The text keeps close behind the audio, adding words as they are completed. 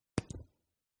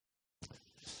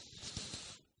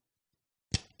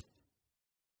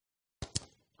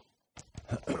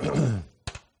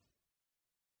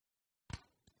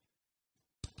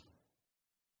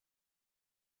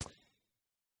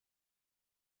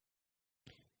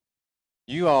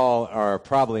You all are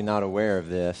probably not aware of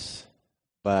this,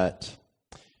 but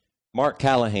Mark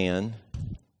Callahan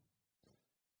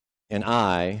and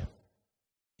I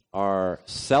are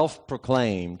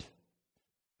self-proclaimed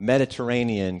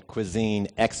Mediterranean cuisine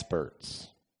experts.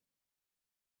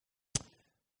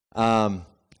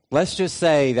 Let's just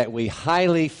say that we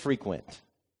highly frequent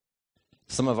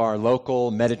some of our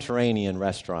local Mediterranean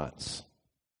restaurants.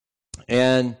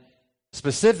 And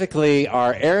specifically,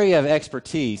 our area of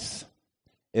expertise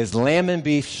is lamb and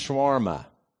beef shawarma.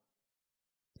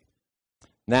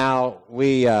 Now,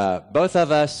 we both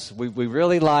of us, we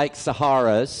really like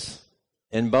Sahara's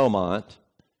in Beaumont,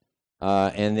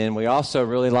 and then we also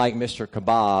really like Mr.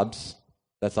 Kebab's,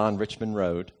 that's on Richmond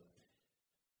Road.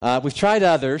 We've tried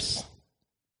others,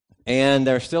 and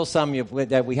there are still some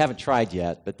that we haven't tried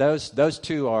yet, but those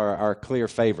two are our clear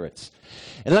favorites.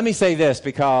 And let me say this,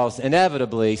 because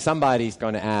inevitably somebody's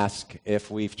going to ask if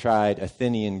we've tried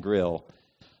Athenian Grill.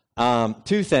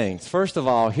 Two things. First of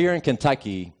all, here in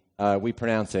Kentucky, we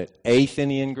pronounce it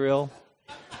Athenian Grill.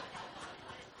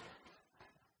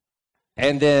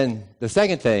 And then the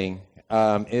second thing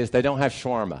is they don't have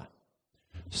shawarma.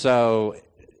 So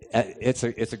it's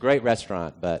a great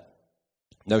restaurant, but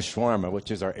no shawarma,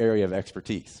 which is our area of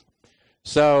expertise.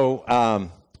 So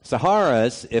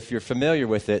Sahara's, if you're familiar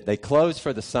with it, they close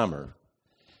for the summer.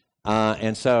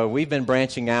 And so we've been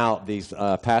branching out these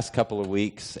past couple of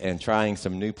weeks and trying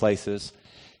some new places.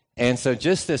 And so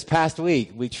just this past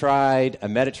week, we tried a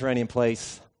Mediterranean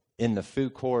place in the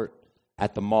food court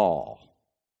at the mall.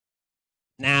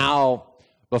 Now,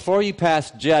 before you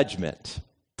pass judgment,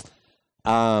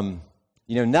 nothing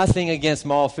against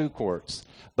mall food courts.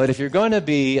 But if you're going to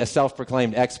be a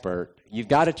self-proclaimed expert, you've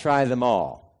got to try them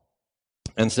all.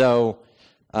 And so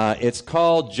it's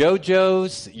called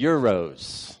JoJo's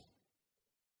Euros.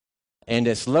 And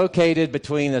it's located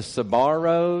between the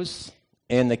Sbarro's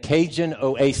and the Cajun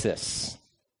Oasis,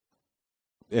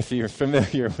 if you're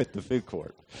familiar with the food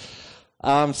court.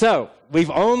 So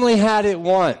we've only had it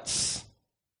once,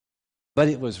 but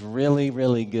it was really,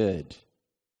 really good.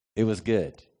 It was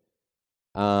good.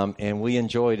 And we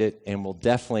enjoyed it, and we'll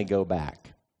definitely go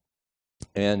back.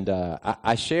 And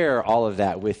I share all of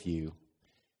that with you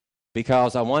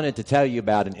because I wanted to tell you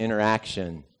about an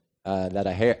interaction that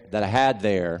I had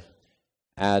there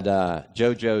at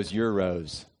JoJo's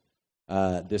Euros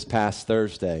this past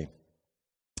Thursday.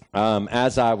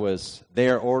 As I was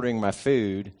there ordering my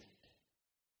food,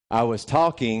 I was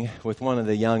talking with one of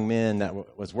the young men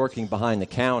that was working behind the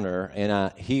counter,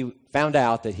 and he found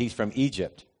out that he's from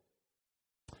Egypt.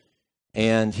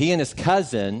 And he and his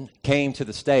cousin came to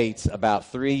the States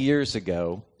about 3 years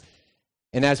ago.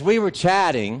 And as we were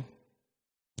chatting,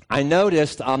 I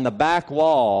noticed on the back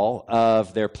wall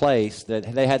of their place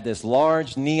that they had this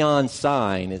large neon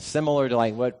sign. It's similar to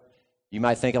like what you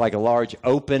might think of like a large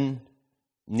open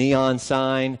neon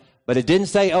sign, but it didn't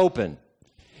say open.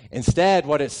 Instead,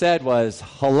 what it said was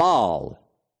halal,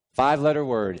 5-letter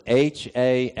word,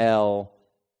 H-A-L-A-L.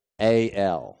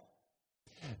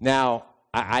 Now,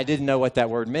 I didn't know what that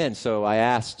word meant, so I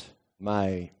asked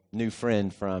my new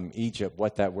friend from Egypt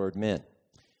what that word meant.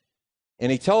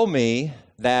 And he told me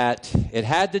that it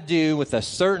had to do with a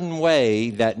certain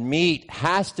way that meat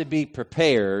has to be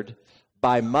prepared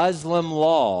by Muslim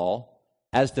law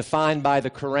as defined by the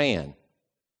Quran.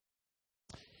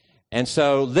 And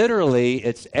so literally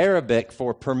it's Arabic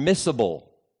for permissible.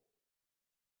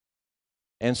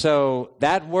 And so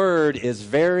that word is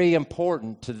very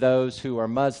important to those who are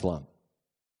Muslim.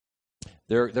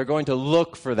 They're going to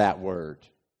look for that word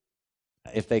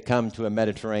if they come to a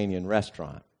Mediterranean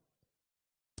restaurant.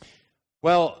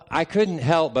 Well, I couldn't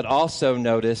help but also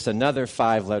notice another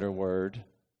 5-letter word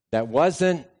that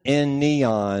wasn't in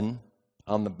neon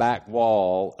on the back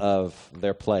wall of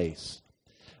their place,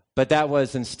 but that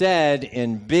was instead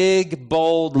in big,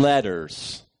 bold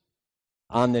letters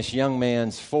on this young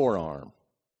man's forearm.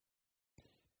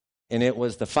 And it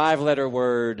was the 5-letter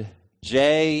word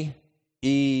J-E-S-U-S.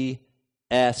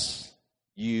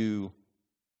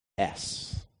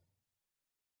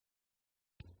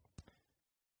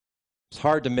 It's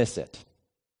hard to miss it.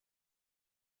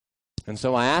 And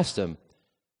so I asked him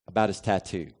about his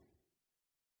tattoo.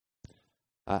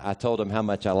 I told him how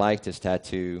much I liked his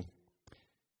tattoo.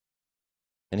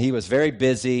 And he was very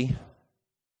busy,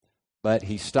 but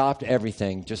he stopped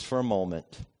everything just for a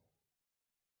moment.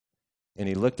 And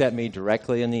he looked at me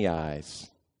directly in the eyes.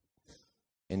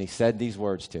 And he said these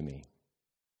words to me.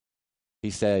 He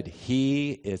said,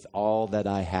 "He is all that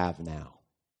I have now."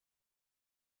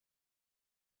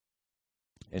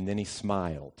 And then he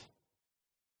smiled.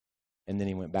 And then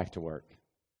he went back to work.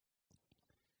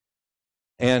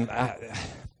 And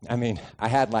I mean, I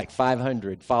had like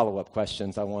 500 follow-up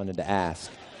questions I wanted to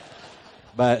ask,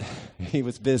 but he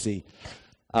was busy.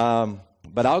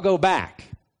 But I'll go back,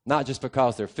 not just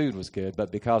because their food was good,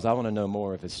 but because I want to know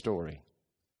more of his story.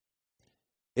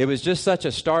 It was just such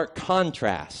a stark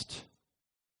contrast.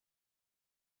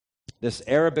 This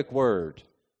Arabic word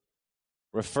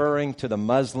referring to the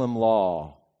Muslim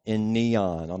law in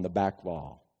neon on the back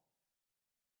wall,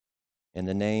 and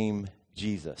the name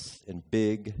Jesus in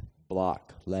big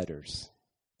block letters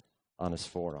on his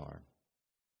forearm.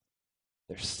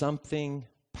 There's something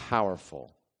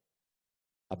powerful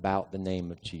about the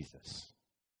name of Jesus.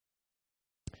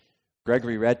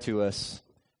 Gregory read to us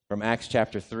from Acts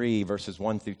chapter 3, verses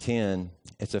 1 through 10.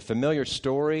 It's a familiar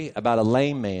story about a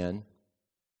lame man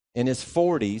in his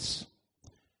 40s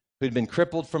who'd been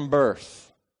crippled from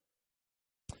birth.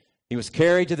 He was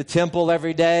carried to the temple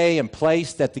every day and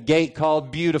placed at the gate called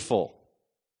Beautiful.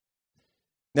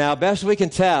 Now, best we can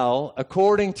tell,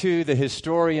 according to the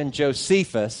historian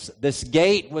Josephus, this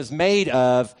gate was made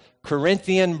of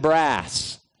Corinthian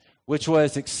brass, which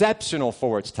was exceptional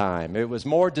for its time. It was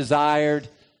more desired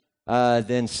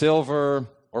than silver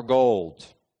or gold.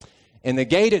 And the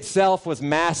gate itself was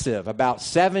massive, about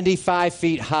 75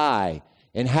 feet high,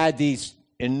 and had these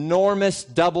enormous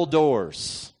double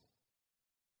doors.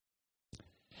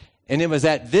 And it was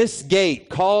at this gate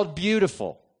called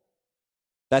Beautiful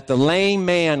that the lame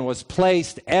man was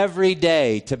placed every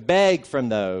day to beg from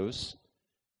those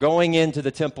going into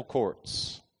the temple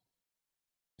courts.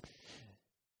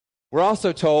 We're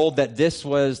also told that this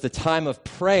was the time of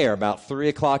prayer, about 3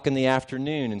 o'clock in the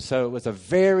afternoon, and so it was a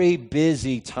very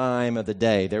busy time of the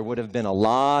day. There would have been a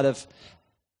lot of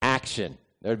action.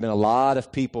 There had been a lot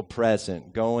of people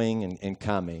present, going and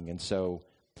coming, and so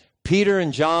Peter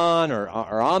and John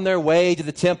are on their way to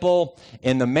the temple,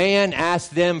 and the man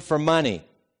asked them for money.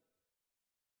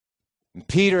 And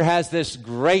Peter has this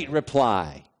great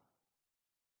reply.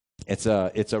 It's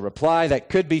a reply that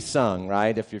could be sung,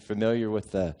 right? If you're familiar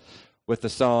with the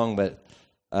song, but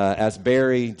as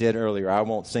Barry did earlier, I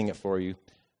won't sing it for you.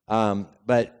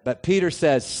 But Peter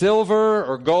says, "Silver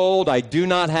or gold I do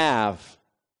not have,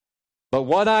 but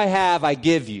what I have I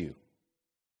give you.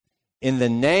 In the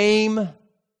name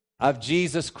of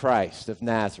Jesus Christ of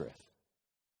Nazareth,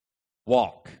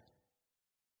 walk."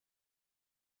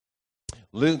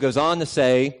 Luke goes on to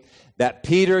say that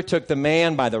Peter took the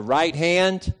man by the right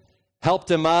hand, helped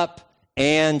him up,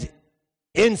 and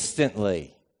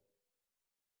instantly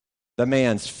the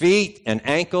man's feet and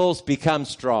ankles become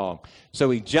strong. So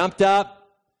he jumped up,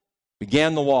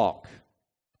 began the walk.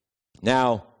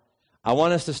 Now, I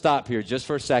want us to stop here just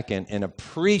for a second and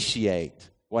appreciate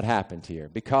what happened here,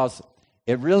 because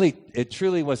it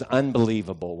truly was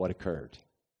unbelievable what occurred.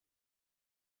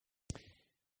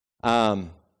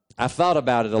 I've thought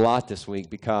about it a lot this week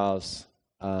because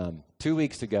 2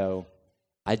 weeks ago,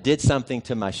 I did something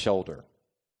to my shoulder.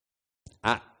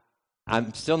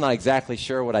 I'm still not exactly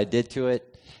sure what I did to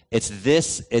it. It's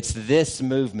this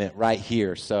movement right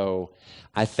here. So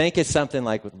I think it's something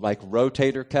like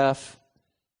rotator cuff.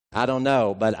 I don't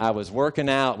know, but I was working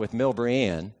out with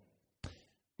Milbrianne,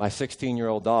 my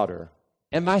 16-year-old daughter,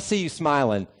 and I see you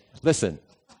smiling. Listen.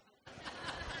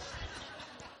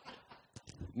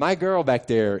 My girl back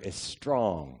there is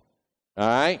strong, all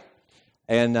right?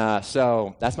 And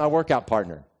so that's my workout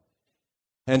partner.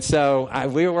 And so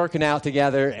we were working out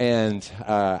together, and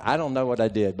I don't know what I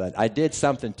did, but I did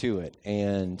something to it.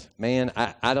 And, man,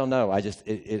 I don't know.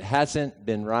 It hasn't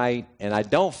been right, and I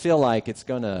don't feel like it's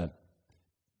going to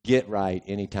get right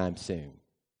anytime soon,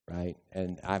 right?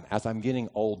 And as I'm getting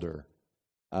older,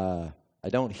 I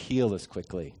don't heal as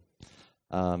quickly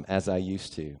as I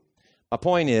used to. My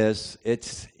point is,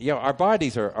 our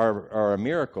bodies are a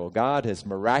miracle. God has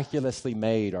miraculously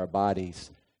made our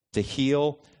bodies to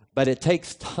heal, but it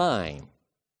takes time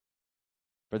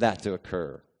for that to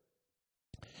occur.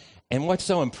 And what's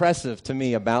so impressive to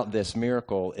me about this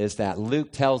miracle is that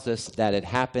Luke tells us that it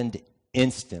happened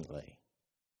instantly.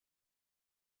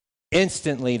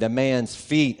 Instantly, the man's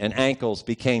feet and ankles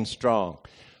became strong.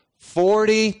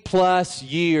 40 plus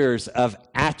years of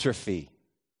atrophy.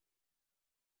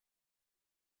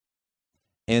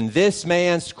 And this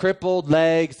man's crippled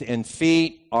legs and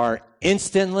feet are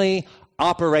instantly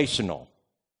operational.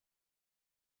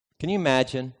 Can you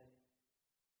imagine?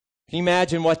 Can you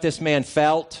imagine what this man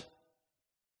felt?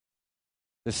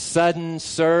 The sudden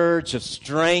surge of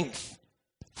strength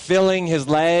filling his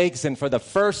legs, and for the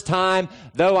first time,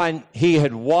 though he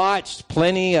had watched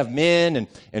plenty of men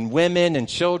and women and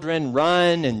children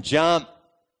run and jump,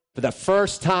 for the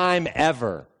first time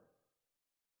ever,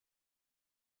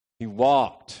 he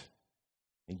walked,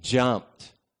 he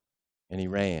jumped, And he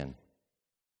ran.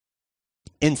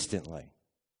 Instantly.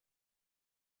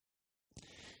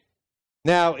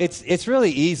 Now, it's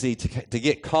really easy to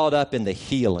get caught up in the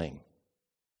healing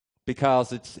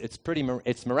because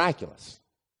it's miraculous.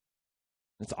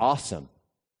 It's awesome.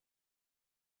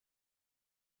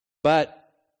 But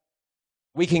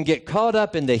we can get caught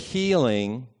up in the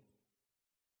healing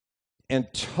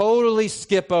and totally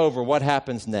skip over what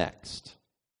happens next,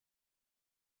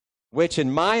 which,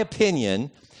 in my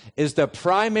opinion, is the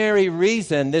primary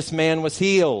reason this man was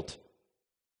healed.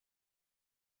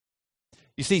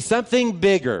 You see, something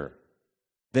bigger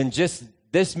than just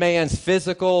this man's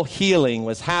physical healing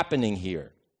was happening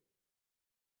here.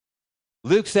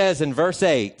 Luke says in verse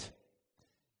 8,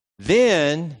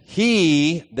 then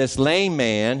he, this lame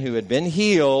man who had been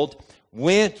healed,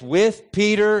 went with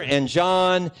Peter and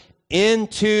John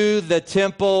into the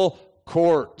temple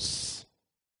courts.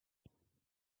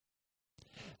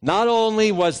 Not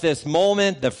only was this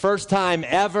moment the first time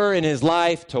ever in his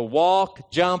life to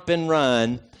walk, jump, and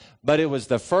run, but it was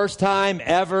the first time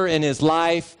ever in his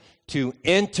life to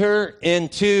enter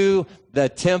into the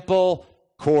temple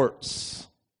courts.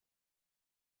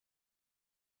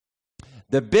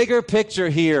 The bigger picture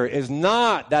here is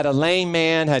not that a lame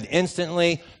man had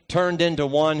instantly turned into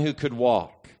one who could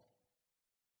walk.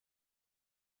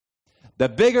 The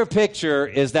bigger picture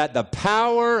is that the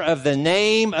power of the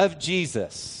name of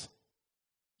Jesus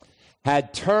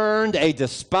had turned a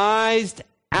despised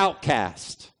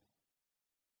outcast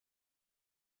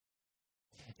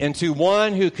into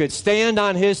one who could stand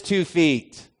on his 2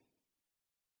 feet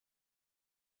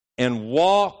and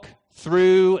walk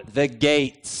through the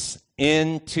gates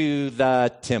into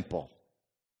the temple.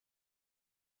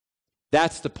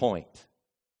 That's the point.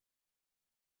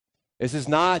 This is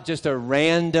not just a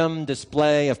random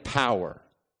display of power.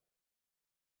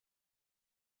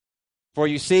 For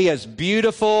you see, as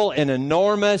beautiful and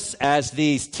enormous as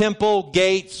these temple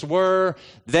gates were,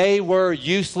 they were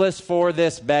useless for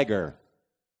this beggar.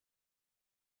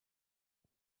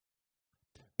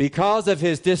 Because of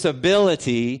his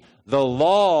disability, the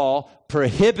law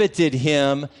prohibited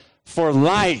him for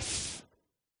life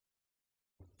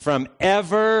from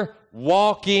ever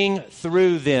walking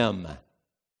through them.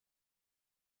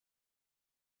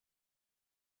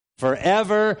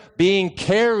 Forever being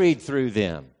carried through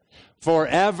them.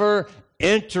 Forever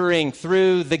entering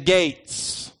through the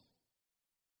gates.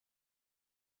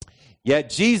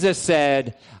 Yet Jesus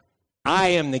said, I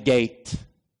am the gate.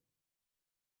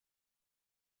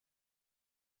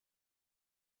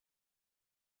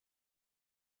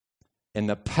 And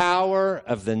the power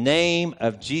of the name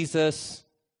of Jesus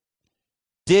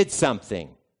did something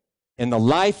in the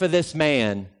life of this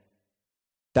man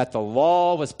that the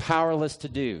law was powerless to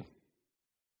do.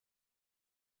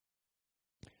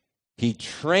 He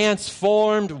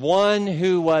transformed one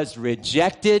who was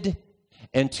rejected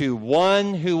into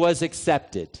one who was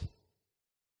accepted.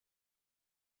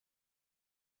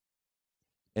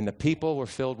 And the people were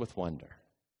filled with wonder.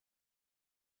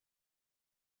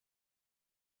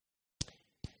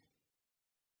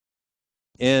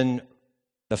 In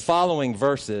the following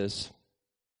verses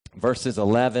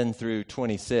 11 through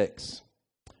 26,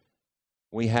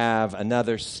 we have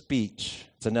another speech.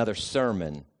 It's another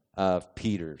sermon of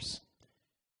Peter's.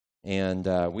 And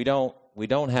we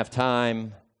don't have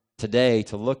time today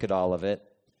to look at all of it.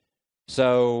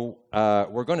 So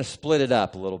we're going to split it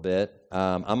up a little bit.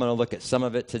 I'm going to look at some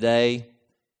of it today,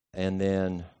 and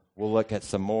then we'll look at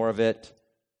some more of it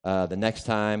the next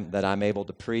time that I'm able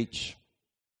to preach.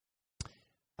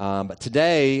 But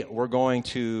today, we're going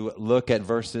to look at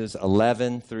verses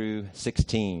 11 through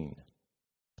 16.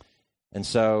 And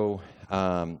so,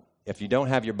 if you don't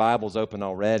have your Bibles open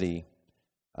already,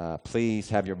 please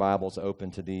have your Bibles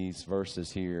open to these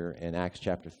verses here in Acts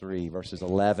chapter 3, verses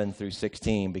 11 through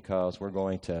 16, because we're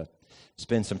going to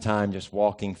spend some time just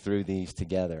walking through these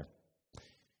together.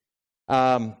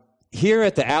 Here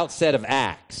at the outset of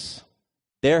Acts,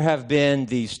 there have been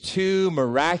these two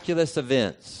miraculous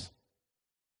events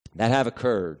that have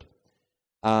occurred,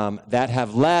 that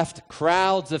have left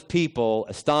crowds of people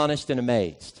astonished and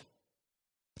amazed.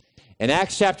 In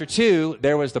Acts chapter 2,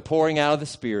 there was the pouring out of the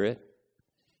Spirit.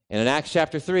 And in Acts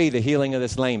chapter 3, the healing of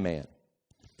this lame man.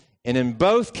 And in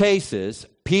both cases,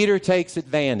 Peter takes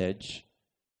advantage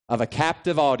of a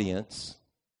captive audience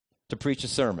to preach a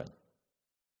sermon.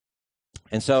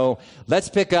 And so let's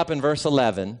pick up in verse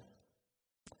 11.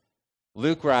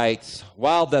 Luke writes,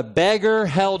 while the beggar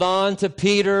held on to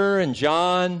Peter and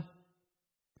John,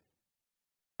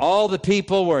 all the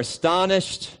people were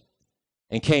astonished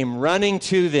and came running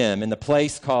to them in the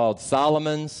place called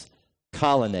Solomon's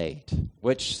Colonnade,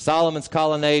 which Solomon's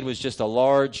Colonnade was just a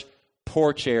large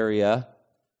porch area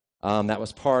that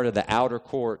was part of the outer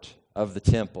court of the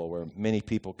temple where many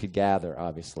people could gather,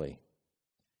 obviously.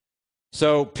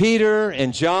 So Peter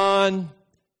and John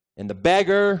and the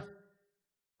beggar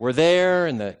were there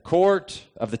in the court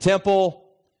of the temple,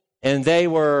 and they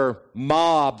were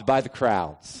mobbed by the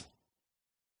crowds.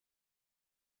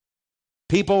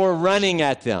 People were running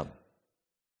at them.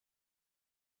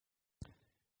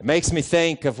 It makes me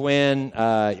think of when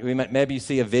maybe you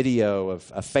see a video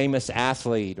of a famous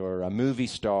athlete or a movie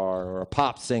star or a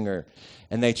pop singer,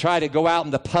 and they try to go out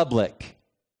in the public,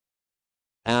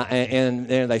 and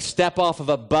they step off of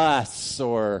a bus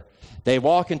or they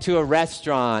walk into a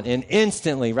restaurant, and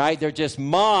instantly, right, they're just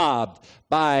mobbed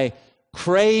by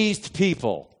crazed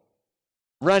people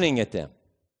running at them.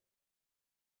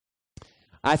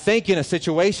 I think in a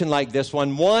situation like this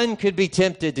one could be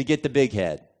tempted to get the big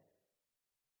head.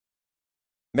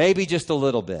 Maybe just a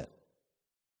little bit.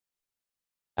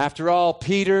 After all,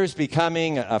 Peter's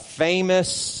becoming a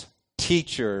famous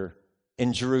teacher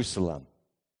in Jerusalem.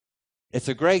 It's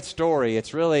a great story.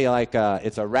 It's really like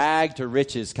it's a rag to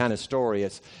riches kind of story.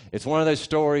 It's one of those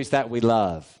stories that we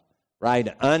love, right?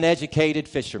 An uneducated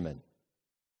fisherman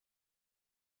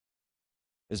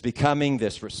is becoming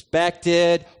this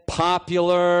respected,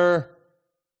 popular,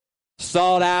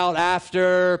 sought out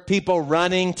after, people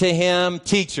running to him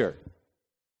teacher.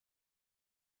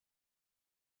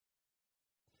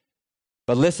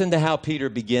 But listen to how Peter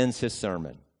begins his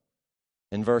sermon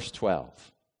in verse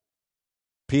 12.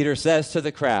 Peter says to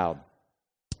the crowd,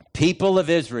 "People of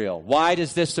Israel, why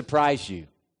does this surprise you?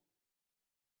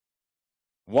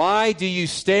 Why do you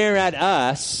stare at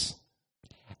us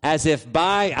as if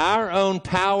by our own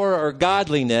power or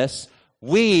godliness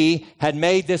we had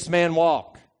made this man walk?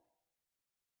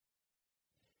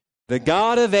 The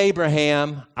God of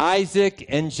Abraham, Isaac,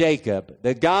 and Jacob,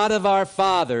 the God of our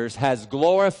fathers, has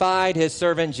glorified his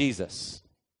servant Jesus."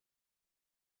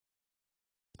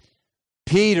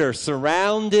 Peter,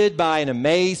 surrounded by an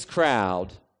amazed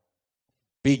crowd,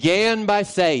 began by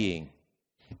saying,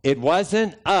 "It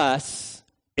wasn't us,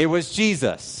 it was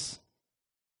Jesus.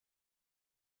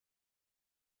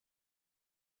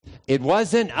 It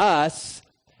wasn't us,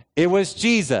 it was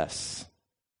Jesus."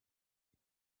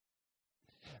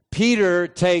 Peter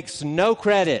takes no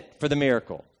credit for the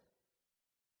miracle,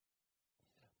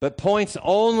 but points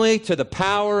only to the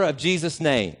power of Jesus'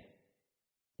 name.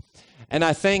 And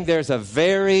I think there's a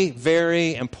very,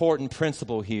 very important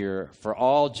principle here for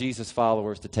all Jesus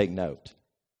followers to take note.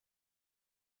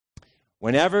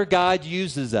 Whenever God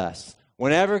uses us,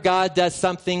 whenever God does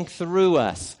something through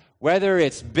us, whether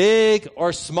it's big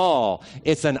or small,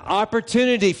 it's an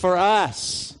opportunity for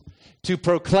us to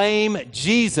proclaim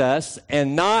Jesus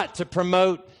and not to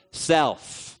promote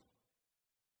self.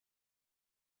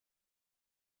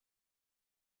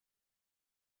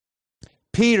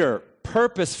 Peter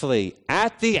purposefully,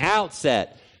 at the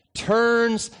outset,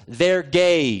 turns their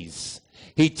gaze.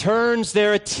 He turns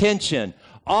their attention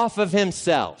off of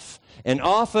himself and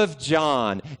off of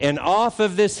John and off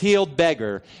of this healed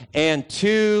beggar and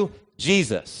to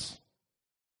Jesus.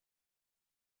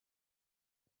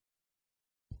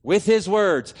 With his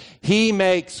words, he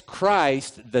makes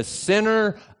Christ the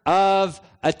center of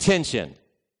attention.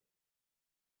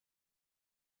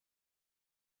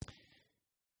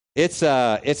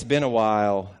 It's been a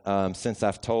while since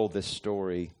I've told this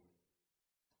story.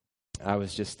 I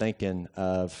was just thinking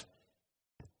of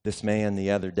this man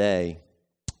the other day.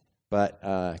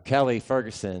 But Kelly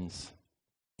Ferguson's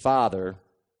father,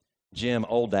 Jim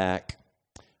Oldak,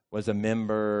 was a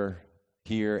member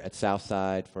here at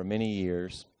Southside for many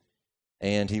years.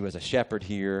 And he was a shepherd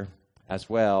here as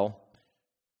well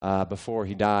before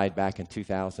he died back in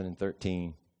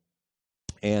 2013.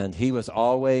 And he was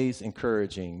always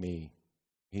encouraging me.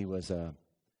 That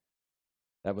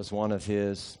was one of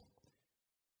his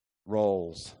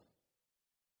roles,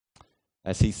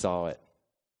 as he saw it,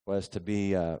 was to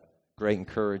be a great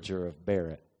encourager of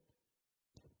Barrett.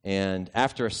 And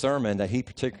after a sermon that he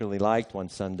particularly liked one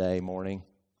Sunday morning,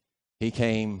 he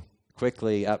came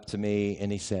quickly up to me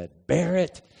and he said,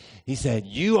 "Barrett," he said,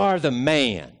 "you are the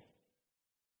man."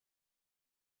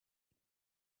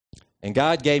 And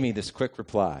God gave me this quick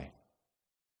reply.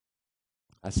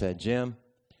 I said, "Jim,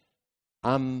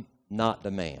 I'm not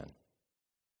the man,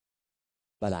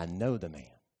 but I know the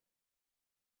man.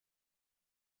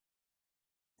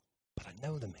 But I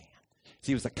know the man."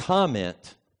 See, it was a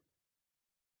comment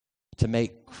to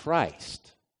make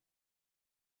Christ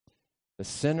the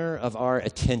center of our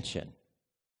attention.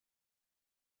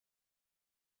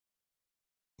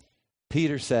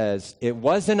 Peter says, it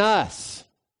wasn't us.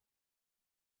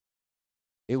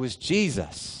 It was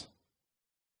Jesus.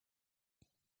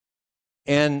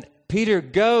 And Peter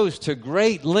goes to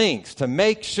great lengths to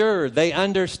make sure they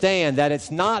understand that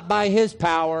it's not by his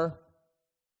power,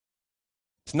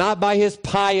 it's not by his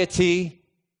piety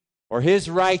or his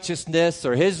righteousness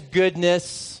or his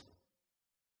goodness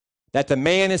that the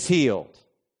man is healed,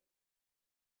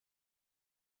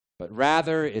 but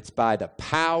rather it's by the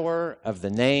power of the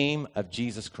name of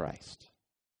Jesus Christ.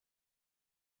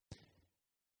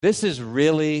 This is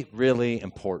really, really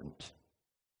important.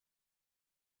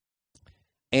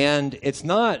 And it's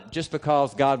not just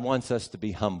because God wants us to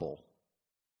be humble.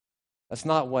 That's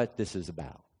not what this is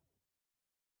about.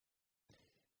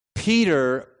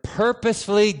 Peter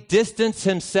purposefully distanced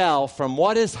himself from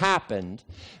what has happened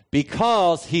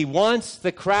because he wants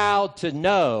the crowd to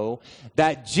know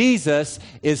that Jesus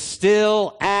is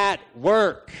still at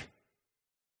work.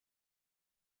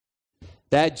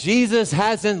 That Jesus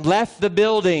hasn't left the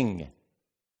building.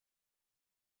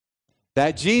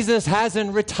 That Jesus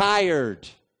hasn't retired.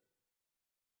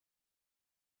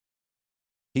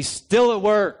 He's still at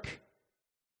work.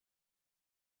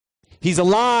 He's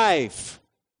alive.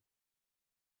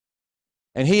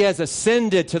 And he has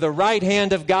ascended to the right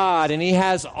hand of God, and he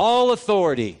has all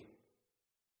authority.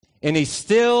 And he's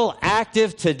still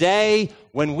active today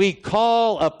when we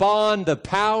call upon the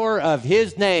power of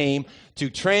his name to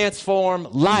transform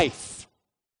life.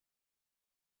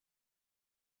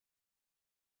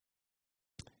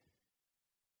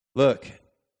 Look,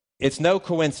 it's no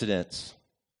coincidence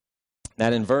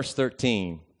that in verse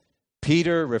 13,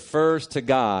 Peter refers to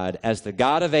God as the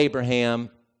God of Abraham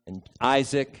and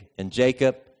Isaac and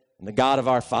Jacob and the God of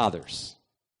our fathers.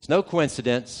 It's no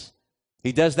coincidence.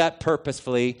 He does that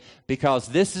purposefully because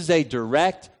this is a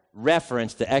direct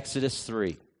reference to Exodus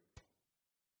 3.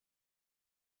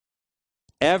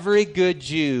 Every good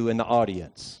Jew in the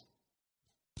audience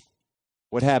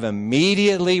would have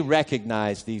immediately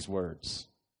recognized these words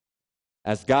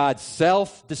as God's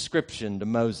self-description to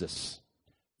Moses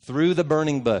through the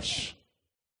burning bush.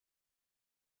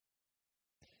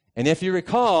 And if you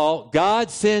recall, God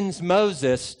sends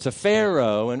Moses to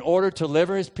Pharaoh in order to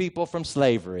deliver his people from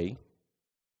slavery.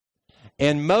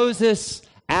 And Moses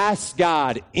asks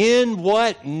God, in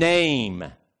what name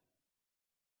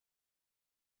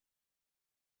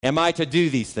am I to do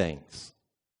these things?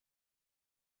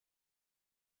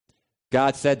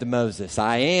 God said to Moses,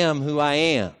 I am who I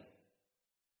am.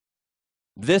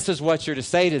 This is what you're to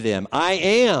say to them. I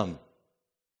am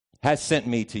has sent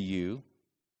me to you.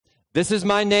 This is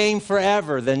my name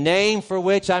forever, the name for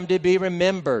which I'm to be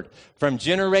remembered from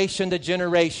generation to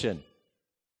generation.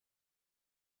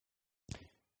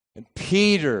 And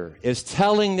Peter is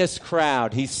telling this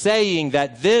crowd, he's saying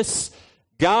that this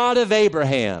God of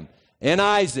Abraham and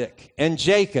Isaac and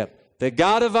Jacob, the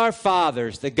God of our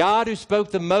fathers, the God who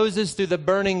spoke to Moses through the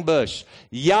burning bush,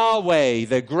 Yahweh,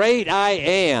 the great I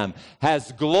am,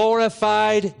 has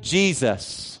glorified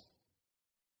Jesus.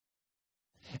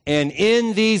 And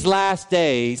in these last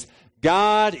days,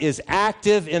 God is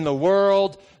active in the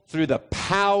world through the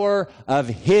power of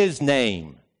his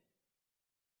name.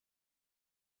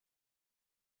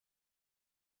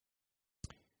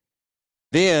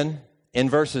 Then, in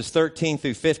verses 13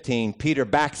 through 15, Peter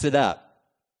backs it up.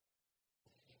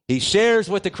 He shares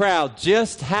with the crowd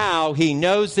just how he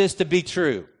knows this to be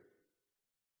true.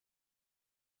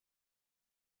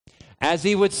 As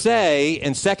he would say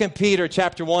in 2 Peter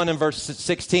chapter 1 and verse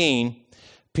 16,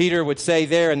 Peter would say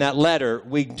there in that letter,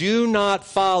 we do not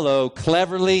follow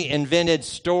cleverly invented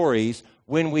stories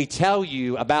when we tell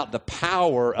you about the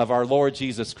power of our Lord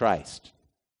Jesus Christ.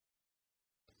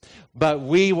 But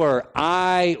we were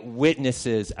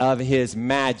eyewitnesses of his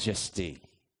majesty.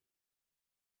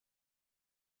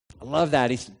 I love that.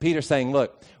 Peter's saying,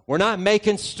 look, we're not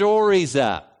making stories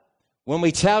up. When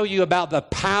we tell you about the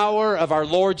power of our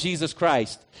Lord Jesus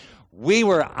Christ, we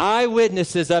were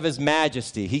eyewitnesses of his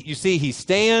majesty. You see, he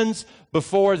stands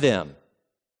before them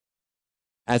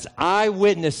as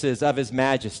eyewitnesses of his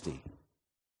majesty.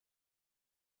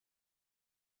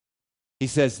 He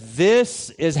says, this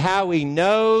is how he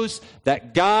knows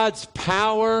that God's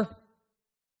power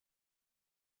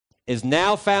is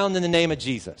now found in the name of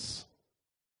Jesus.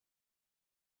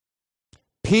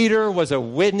 Peter was a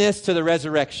witness to the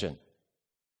resurrection.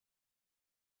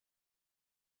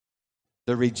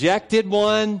 The rejected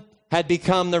one had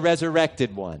become the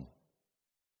resurrected one.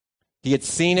 He had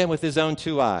seen it with his own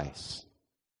two eyes.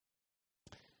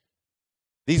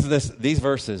 These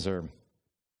verses are,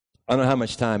 I don't know how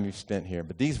much time you've spent here,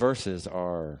 but these verses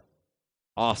are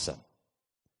awesome.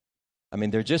 I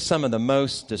mean, they're just some of the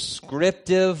most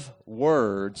descriptive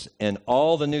words in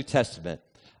all the New Testament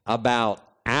about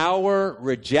our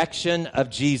rejection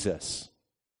of Jesus.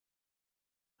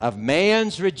 of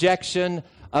man's rejection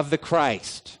of the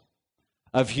Christ,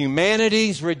 of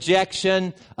humanity's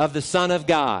rejection of the Son of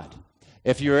God.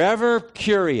 If you're ever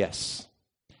curious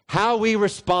how we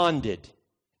responded,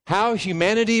 how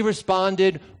humanity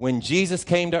responded when Jesus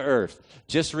came to earth,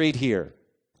 just read here.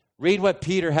 Read what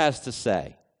Peter has to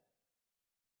say.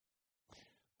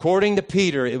 According to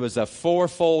Peter, it was a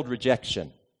fourfold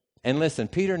rejection. And listen,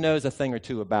 Peter knows a thing or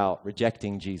two about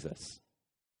rejecting Jesus.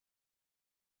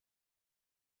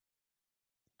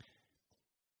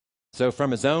 So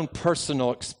from his own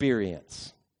personal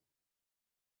experience,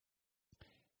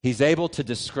 he's able to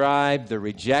describe the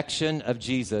rejection of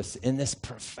Jesus in this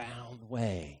profound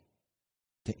way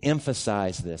to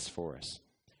emphasize this for us.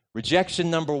 Rejection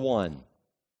number one.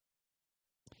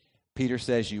 Peter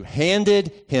says, you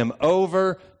handed him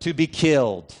over to be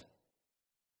killed.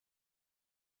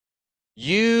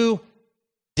 You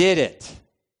did it.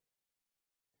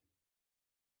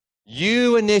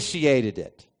 You initiated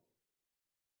it.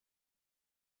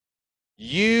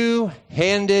 You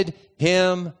handed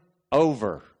him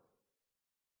over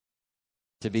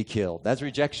to be killed. That's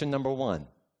rejection number one.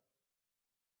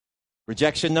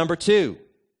 Rejection number two.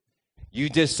 You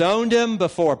disowned him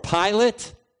before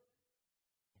Pilate,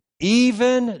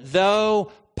 even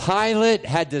though Pilate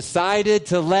had decided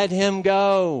to let him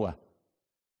go.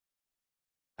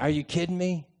 Are you kidding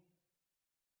me?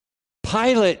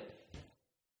 Pilate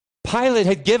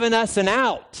had given us an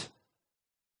out.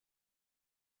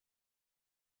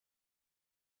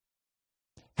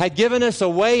 Had given us a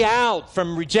way out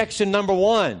from rejection number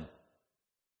one.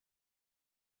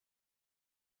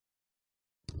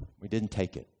 We didn't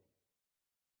take it.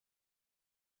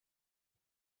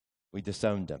 We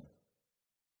disowned him.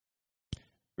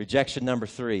 Rejection number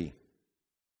three.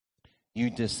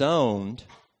 You disowned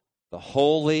the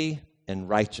holy and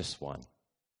righteous one.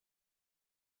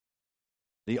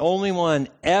 The only one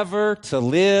ever to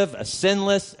live a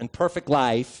sinless and perfect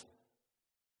life,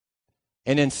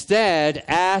 and instead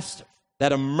asked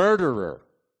that a murderer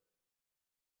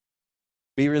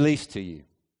be released to you.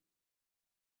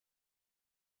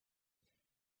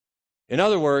 In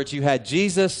other words, you had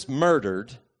Jesus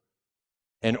murdered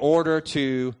in order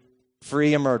to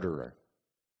free a murderer.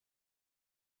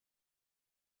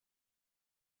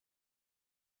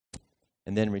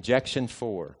 And then rejection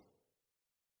 4.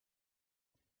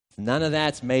 None of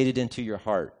that's made it into your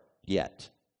heart yet.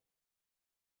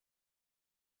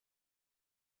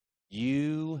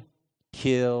 You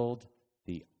killed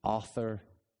the author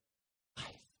of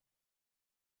life.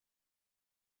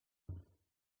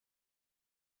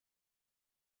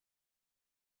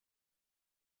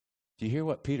 Do you hear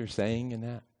what Peter's saying in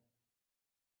that?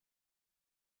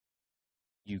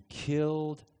 You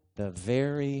killed the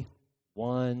very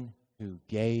one who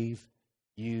gave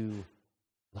you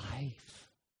life.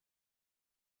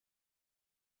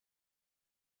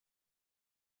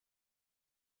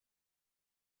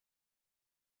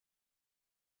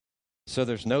 So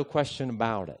there's no question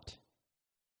about it.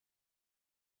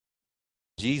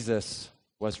 Jesus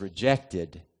was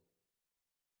rejected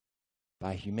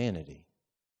by humanity.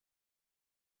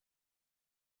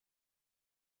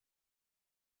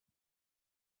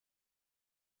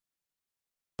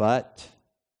 But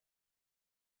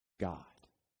God.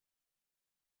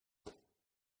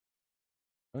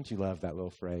 Don't you love that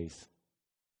little phrase?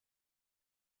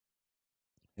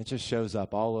 It just shows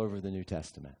up all over the New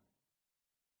Testament.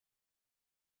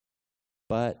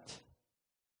 But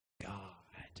God.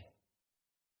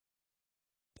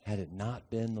 Had it not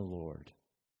been the Lord.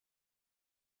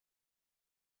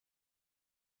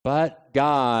 But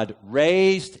God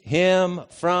raised him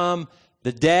from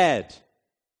the dead.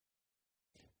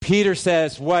 Peter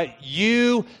says, what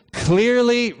you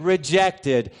clearly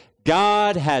rejected,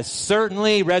 God has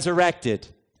certainly resurrected.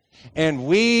 And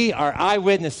we are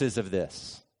eyewitnesses of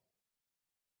this.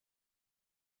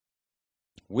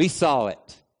 We saw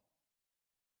it.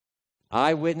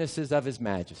 Eyewitnesses of his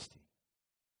majesty.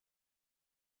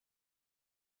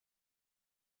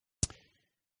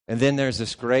 And then there's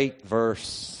this great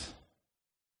verse.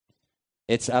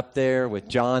 It's up there with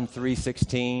John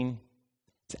 3:16.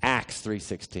 It's Acts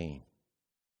 3:16.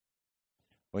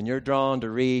 When you're drawn to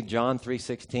read John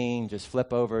 3:16, just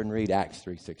flip over and read Acts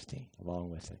 3:16 along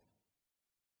with it.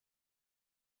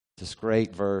 It's this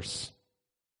great verse.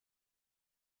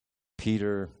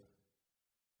 Peter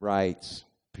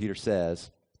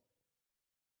says,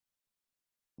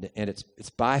 and it's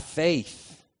by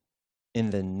faith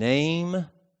in the name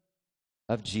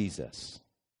of Jesus.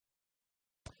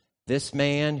 This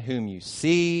man whom you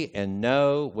see and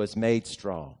know was made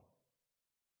strong.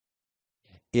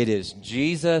 It is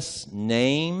Jesus'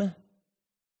 name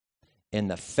and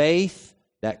the faith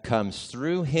that comes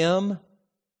through him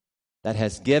that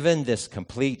has given this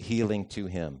complete healing to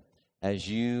him, as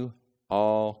you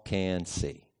all can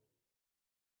see.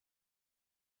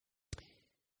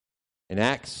 In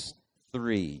Acts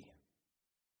 3,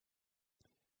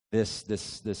 this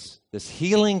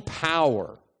healing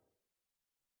power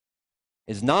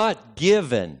is not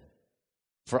given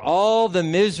for all the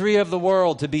misery of the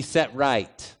world to be set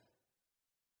right.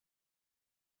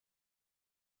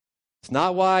 It's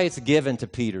not why it's given to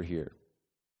Peter here.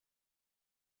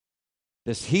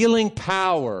 This healing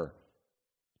power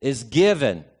is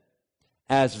given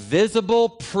as visible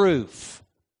proof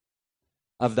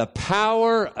of the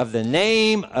power of the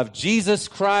name of Jesus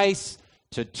Christ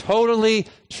to totally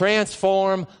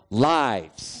transform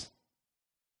lives.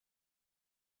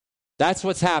 That's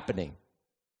what's happening.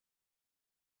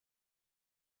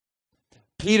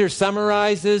 Peter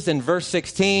summarizes in verse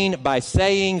 16 by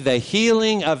saying the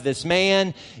healing of this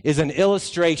man is an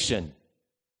illustration.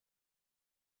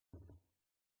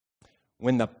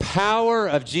 When the power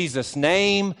of Jesus'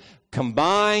 name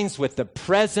combines with the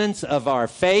presence of our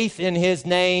faith in his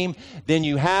name, then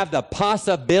you have the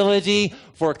possibility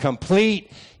for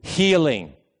complete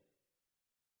healing.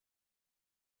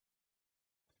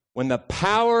 When the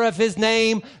power of his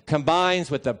name combines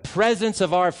with the presence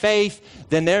of our faith,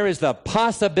 then there is the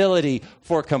possibility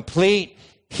for complete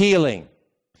healing.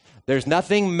 There's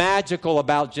nothing magical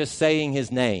about just saying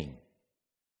his name.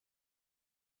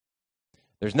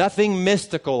 There's nothing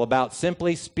mystical about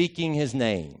simply speaking his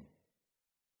name.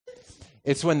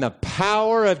 It's when the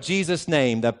power of Jesus'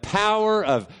 name, the power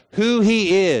of who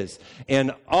he is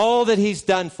and all that he's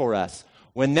done for us,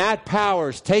 when that power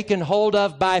is taken hold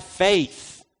of by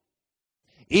faith,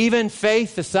 even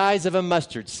faith the size of a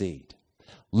mustard seed,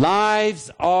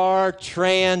 lives are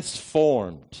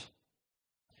transformed.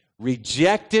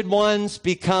 Rejected ones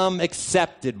become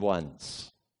accepted ones.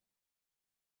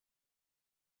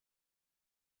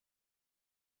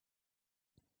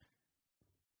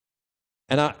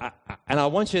 And I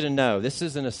want you to know, this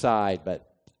is an aside,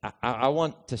 but I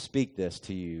want to speak this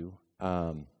to you.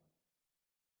 I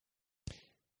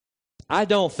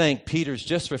don't think Peter's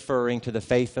just referring to the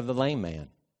faith of the lame man.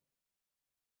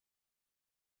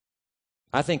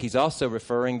 I think he's also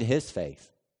referring to his faith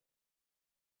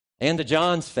and to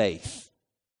John's faith.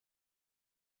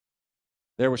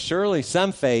 There was surely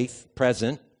some faith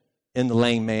present in the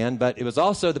lame man, but it was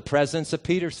also the presence of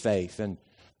Peter's faith and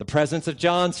the presence of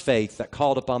John's faith that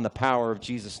called upon the power of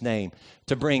Jesus' name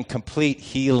to bring complete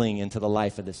healing into the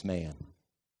life of this man.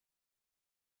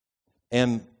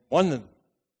 And one of the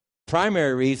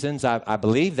primary reasons I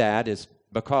believe that is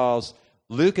because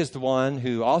Luke is the one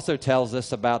who also tells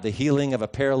us about the healing of a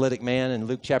paralytic man in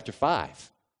Luke chapter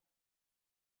 5.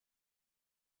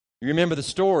 You remember the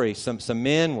story. Some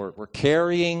men were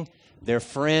carrying their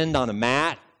friend on a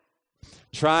mat,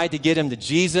 tried to get him to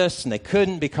Jesus, and they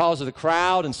couldn't because of the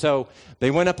crowd. And so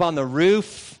they went up on the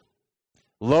roof,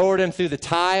 lowered him through the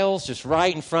tiles just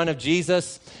right in front of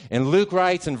Jesus. And Luke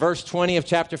writes in verse 20 of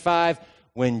chapter 5,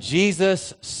 when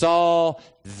Jesus saw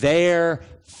their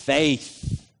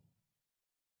faith,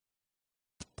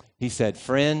 he said,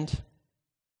 "Friend,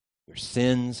 your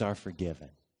sins are forgiven."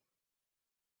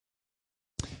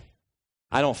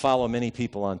 I don't follow many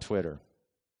people on Twitter,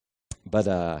 but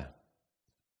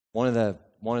one of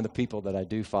the people that I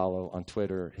do follow on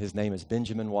Twitter, his name is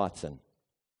Benjamin Watson,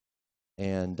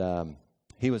 and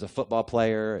he was a football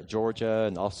player at Georgia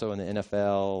and also in the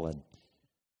NFL,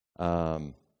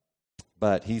 and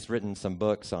but he's written some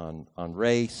books on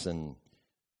race, and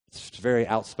it's a very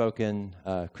outspoken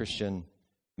Christian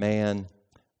man.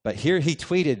 But here he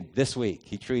tweeted this week.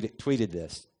 He tweeted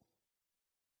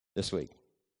this week.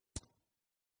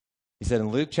 He said in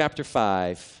Luke chapter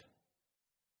 5,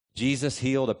 Jesus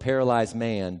healed a paralyzed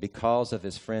man because of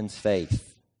his friend's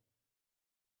faith.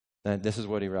 And this is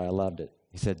what he wrote. I loved it.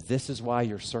 He said, "This is why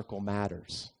your circle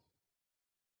matters."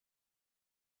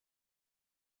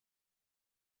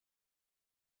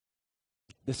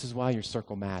 This is why your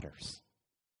circle matters.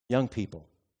 Young people,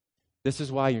 this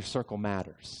is why your circle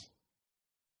matters.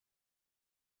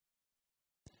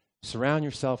 Surround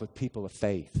yourself with people of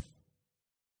faith.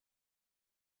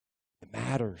 It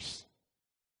matters.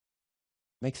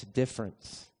 It makes a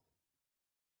difference.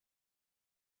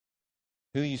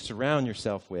 Who you surround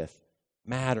yourself with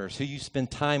matters. Who you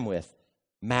spend time with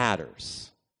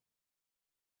matters.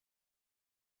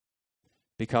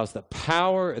 Because the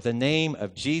power of the name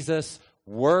of Jesus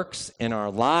works in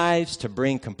our lives to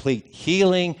bring complete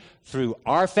healing through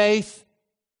our faith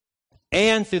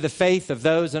and through the faith of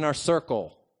those in our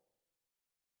circle.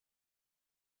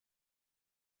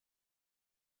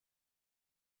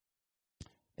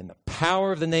 And the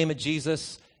power of the name of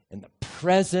Jesus, in the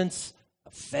presence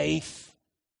of faith,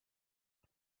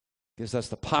 gives us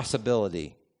the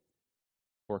possibility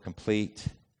for complete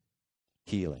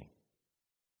healing.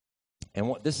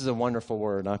 And this is a wonderful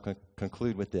word, and I'll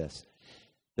conclude with this.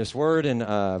 This word in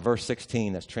verse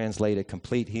 16 that's translated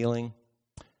complete healing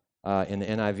in the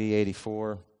NIV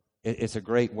 84, it's a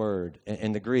great word.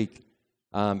 In the Greek,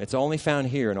 it's only found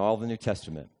here in all the New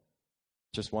Testament.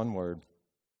 Just one word.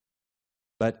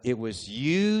 But it was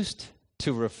used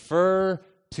to refer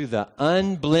to the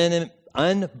unblemished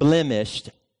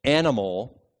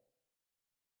animal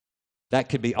that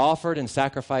could be offered and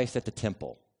sacrificed at the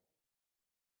temple.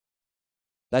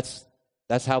 That's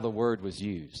how the word was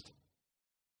used.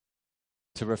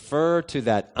 To refer to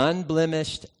that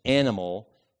unblemished animal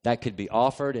that could be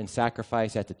offered and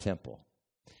sacrificed at the temple.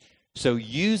 So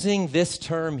using this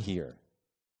term here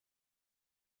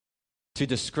to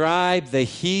describe the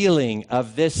healing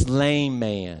of this lame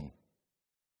man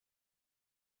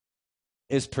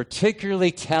is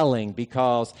particularly telling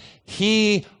because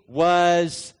he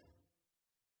was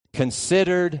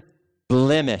considered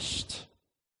blemished.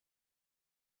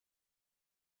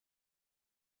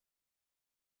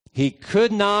 He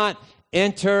could not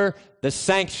enter the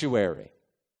sanctuary.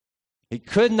 He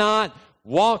could not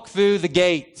walk through the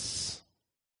gates.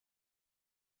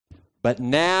 But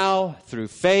now, through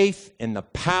faith in the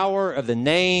power of the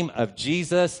name of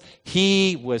Jesus,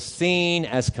 he was seen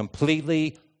as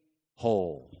completely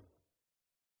whole.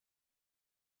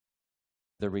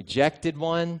 The rejected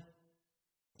one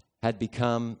had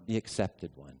become the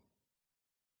accepted one.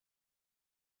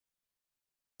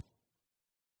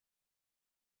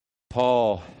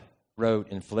 Paul wrote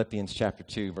in Philippians chapter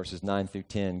 2, verses 9 through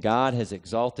 10, God has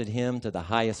exalted him to the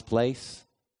highest place,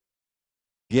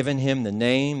 given him the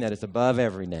name that is above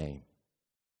every name,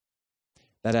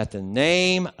 that at the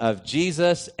name of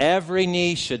Jesus every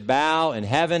knee should bow in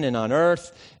heaven and on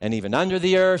earth and even under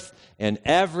the earth, and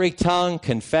every tongue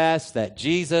confess that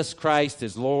Jesus Christ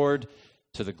is Lord,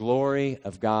 to the glory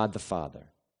of God the Father.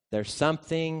 There's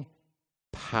something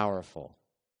powerful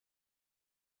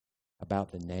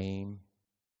about the name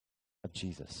of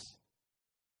Jesus.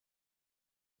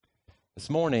 This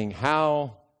morning,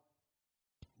 how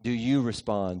do you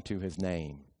respond to his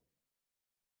name?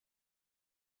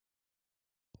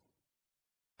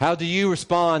 How do you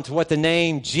respond to what the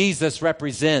name Jesus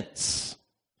represents?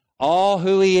 All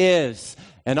who he is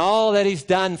and all that he's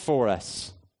done for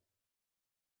us.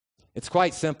 It's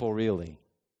quite simple, really.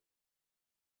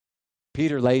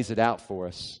 Peter lays it out for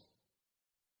us.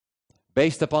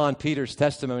 Based upon Peter's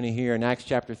testimony here in Acts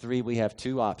chapter 3, we have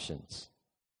two options.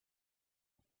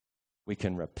 We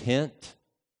can repent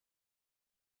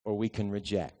or we can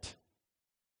reject.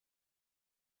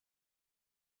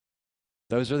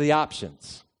 Those are the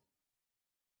options.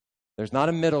 There's not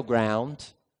a middle ground.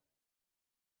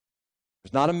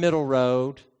 There's not a middle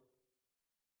road.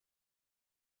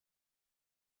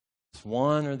 It's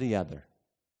one or the other.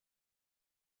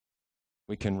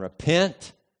 We can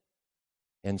repent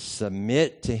and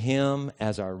submit to him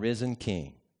as our risen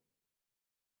King.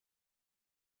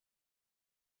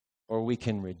 Or we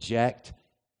can reject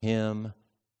him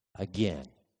again.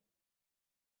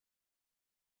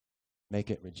 Make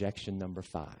it rejection number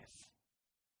 5.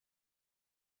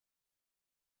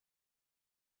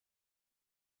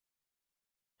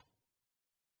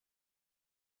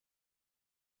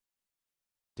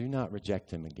 Do not reject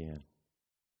him again.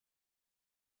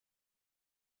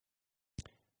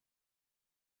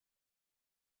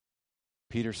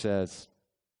 Peter says,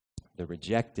 the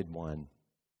rejected one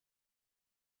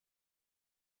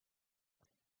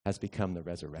has become the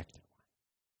resurrected one.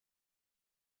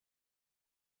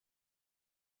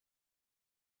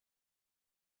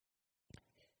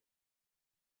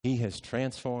 He has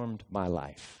transformed my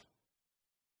life.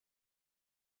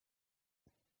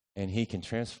 And he can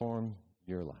transform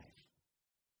your life.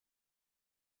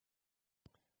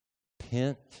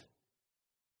 Repent,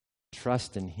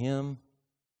 trust in him,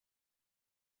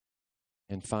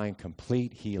 and find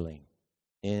complete healing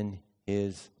in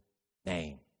his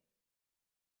name.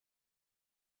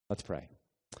 Let's pray.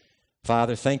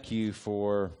 Father, thank you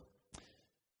for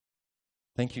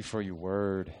your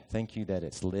word. Thank you that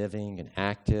it's living and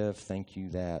active. Thank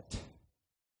you that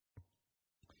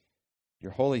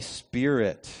your Holy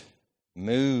Spirit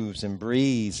moves and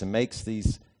breathes and makes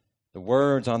the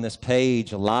words on this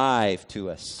page alive to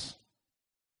us.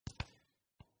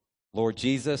 Lord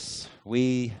Jesus,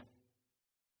 we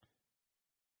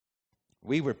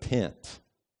repent.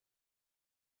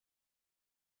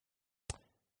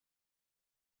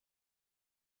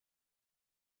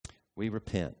 We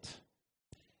repent.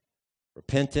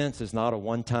 Repentance is not a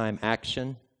one-time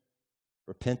action.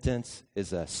 Repentance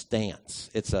is a stance.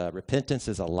 Repentance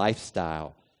is a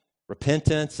lifestyle.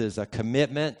 Repentance is a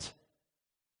commitment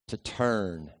to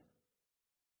turn.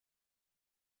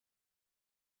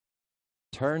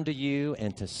 Turn to you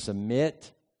and to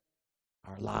submit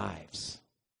our lives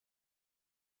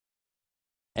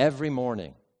every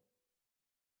morning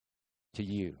to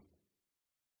you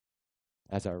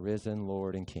as our risen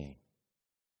Lord and King.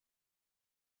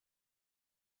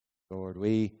 Lord,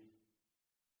 we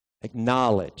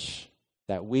acknowledge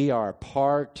that we are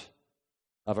part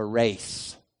of a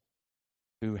race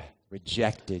who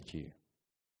rejected you.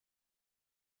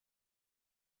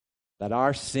 That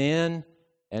our sin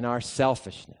and our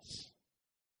selfishness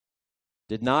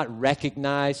did not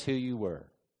recognize who you were.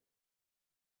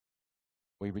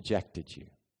 We rejected you.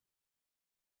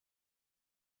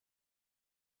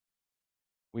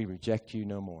 We reject you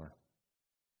no more.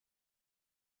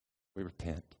 We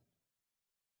repent.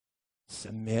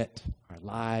 Submit our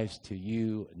lives to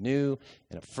you anew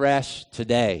and afresh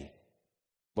today.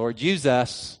 Lord, use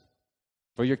us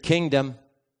for your kingdom.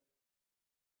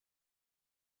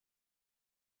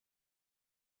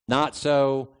 Not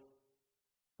so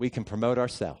we can promote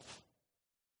ourselves,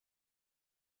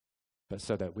 but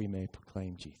so that we may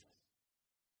proclaim Jesus.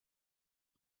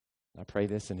 I pray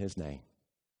this in his name.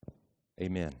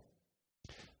 Amen.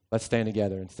 Let's stand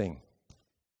together and sing.